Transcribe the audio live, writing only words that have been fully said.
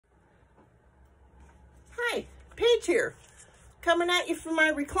Paige here, coming at you from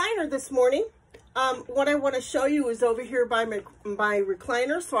my recliner this morning. What I want to show you is over here by my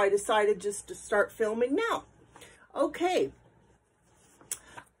recliner, so I decided just to start filming now. Okay.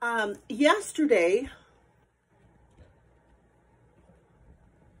 Yesterday,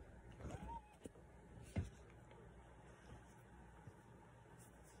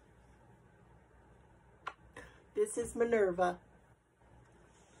 this is Minerva.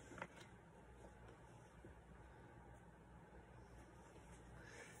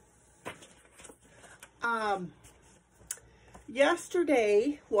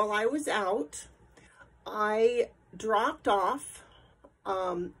 Yesterday, while I was out, I dropped off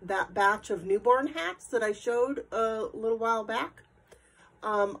that batch of newborn hats that I showed a little while back.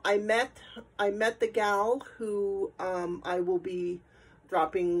 I met the gal who I will be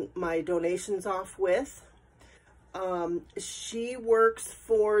dropping my donations off with. She works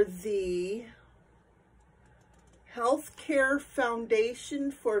for the Healthcare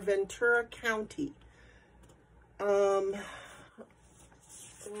Foundation for Ventura County.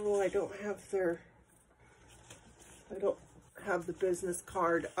 Oh, I don't have the business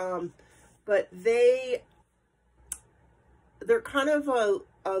card. But they're kind of a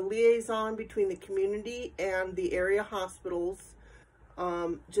liaison between the community and the area hospitals,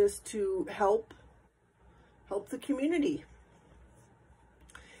 just to help the community.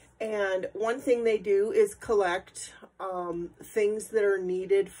 And one thing they do is collect things that are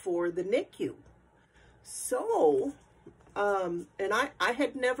needed for the NICU. So, and I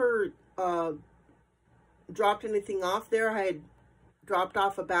had never dropped anything off there. I had dropped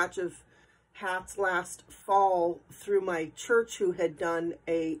off a batch of hats last fall through my church, who had done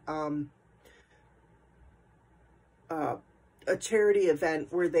a charity event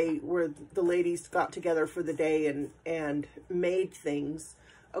where the ladies got together for the day and made things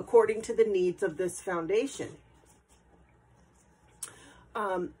according to the needs of this foundation.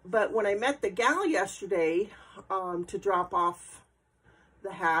 But when I met the gal yesterday to drop off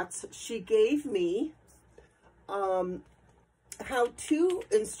the hats, she gave me how-to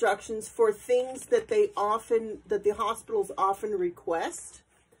instructions for things that the hospitals often request.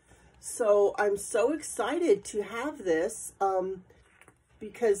 So I'm so excited to have this,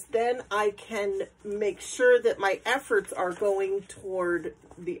 because then I can make sure that my efforts are going toward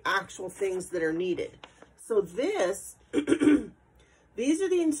the actual things that are needed. So this, these are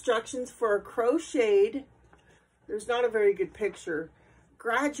the instructions for a crocheted, there's not a very good picture,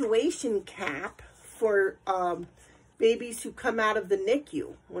 graduation cap for babies who come out of the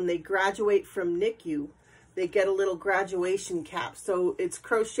NICU. When they graduate from NICU, they get a little graduation cap. So it's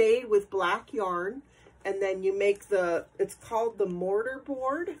crocheted with black yarn, and then you make it's called the mortar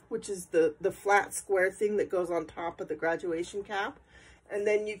board, which is the flat square thing that goes on top of the graduation cap. And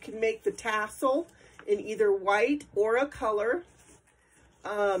then you can make the tassel in either white or a color.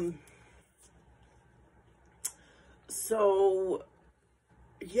 So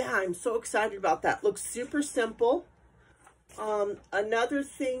yeah, I'm so excited about that. Looks super simple. Another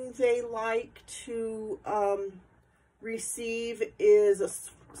thing they like to receive is a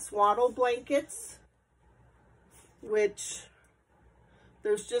swaddle blankets, which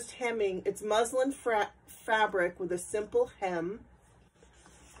there's just hemming. It's muslin fabric with a simple hem.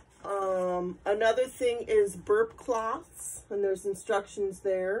 Another thing is burp cloths, and there's instructions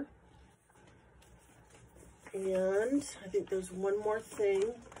there. And I think there's one more thing.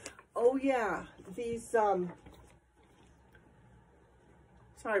 Oh yeah, these, sorry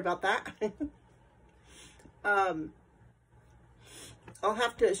about that. I'll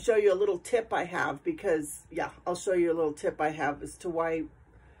have to show you a little tip I have, because, yeah, I'll show you a little tip I have as to why.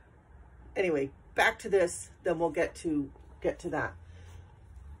 Anyway, back to this, then we'll get to that.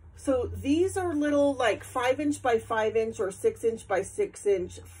 So these are little, like 5" by 5" or 6" by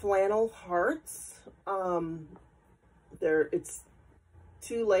 6" flannel hearts. It's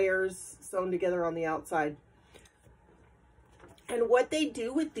 2 layers sewn together on the outside. And what they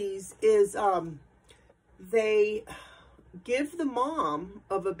do with these is they give the mom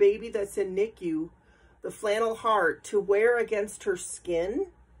of a baby that's in NICU the flannel heart to wear against her skin.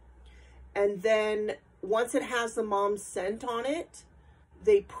 And then once it has the mom's scent on it,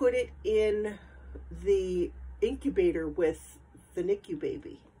 they put it in the incubator with the NICU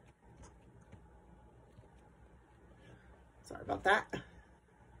baby. Sorry about that.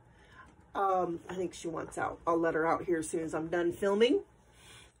 I think she wants out. I'll let her out here as soon as I'm done filming.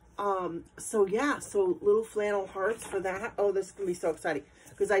 So yeah, so little flannel hearts for that. Oh, this is gonna be so exciting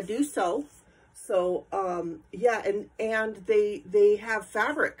because I do sew. So yeah, and they have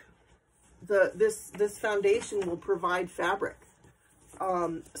fabric. This foundation will provide fabric.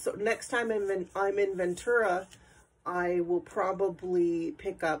 So next time I'm in Ventura, I will probably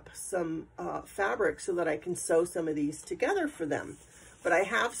pick up some fabric so that I can sew some of these together for them. But I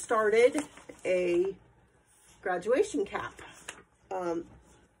have started a graduation cap.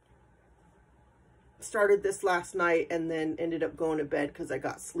 Started this last night and then ended up going to bed because I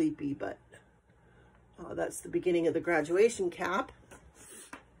got sleepy, but that's the beginning of the graduation cap.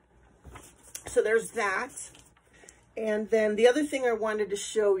 So there's that. And then the other thing I wanted to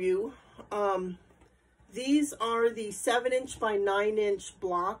show you, these are the 7" by 9"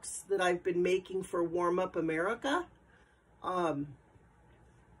 blocks that I've been making for Warm Up America.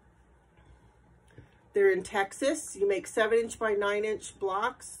 They're in Texas. You make 7" by 9"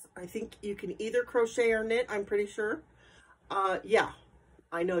 blocks. I think you can either crochet or knit, I'm pretty sure. Yeah,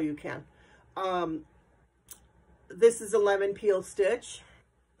 I know you can. This is 11 peel stitch,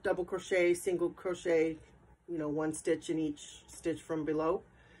 double crochet, single crochet, you know, 1 stitch in each stitch from below.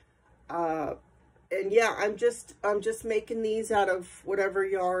 And yeah, I'm just making these out of whatever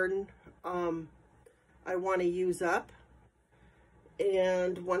yarn I want to use up.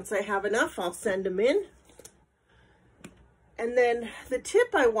 And once I have enough, I'll send them in. And then the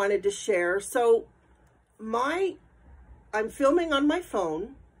tip I wanted to share, so I'm filming on my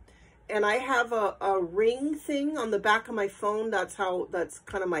phone, and I have a ring thing on the back of my phone. That's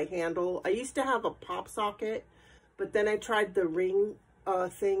kind of my handle. I used to have a pop socket, but then I tried the ring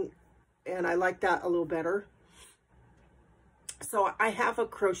thing, and I like that a little better. So I have a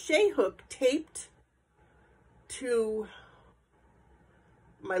crochet hook taped to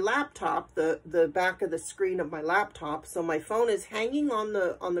my laptop, the back of the screen of my laptop. So my phone is hanging on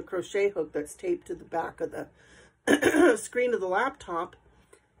the crochet hook that's taped to the back of the screen of the laptop.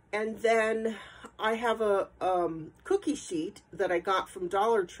 And then I have a cookie sheet that I got from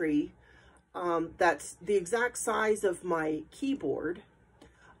Dollar Tree that's the exact size of my keyboard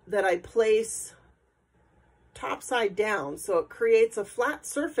that I place topside down, so it creates a flat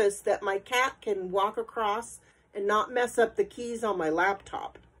surface that my cat can walk across and not mess up the keys on my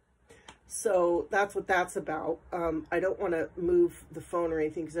laptop. So that's what that's about. I don't want to move the phone or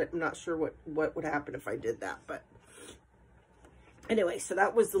anything because I'm not sure what would happen if I did that. But anyway, so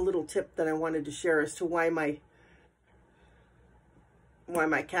that was the little tip that I wanted to share as to why my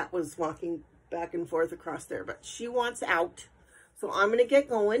cat was walking back and forth across there. But she wants out. So I'm going to get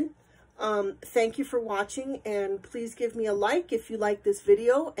going. Thank you for watching, and please give me a like if you like this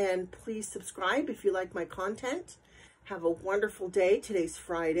video, and please subscribe if you like my content. Have a wonderful day. Today's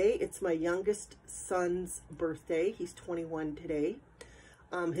Friday. It's my youngest son's birthday. He's 21 today.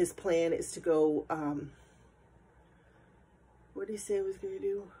 His plan is to go, what did he say he was going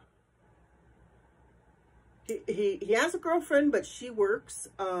to do? He has a girlfriend, but she works.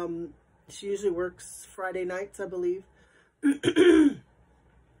 She usually works Friday nights, I believe.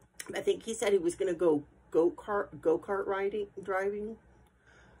 I think he said he was going to go go-kart driving.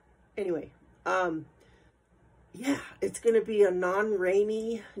 Anyway, yeah, it's going to be a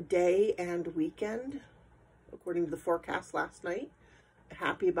non-rainy day and weekend, according to the forecast last night.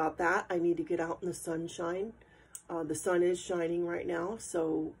 Happy about that. I need to get out in the sunshine. The sun is shining right now,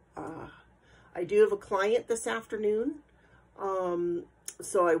 so I do have a client this afternoon,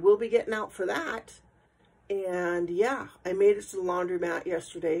 so I will be getting out for that. And yeah, I made it to the laundromat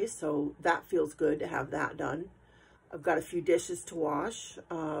yesterday, so that feels good to have that done. I've got a few dishes to wash,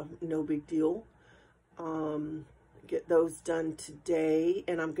 no big deal. Get those done today,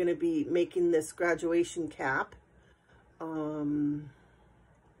 and I'm going to be making this graduation cap.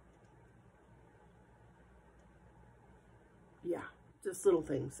 Yeah, just little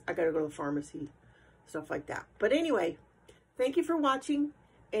things. I got to go to the pharmacy, stuff like that. But anyway, thank you for watching.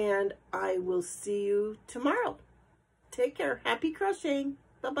 And I will see you tomorrow. Take care. Happy crocheting.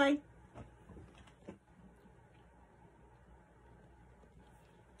 Bye-bye.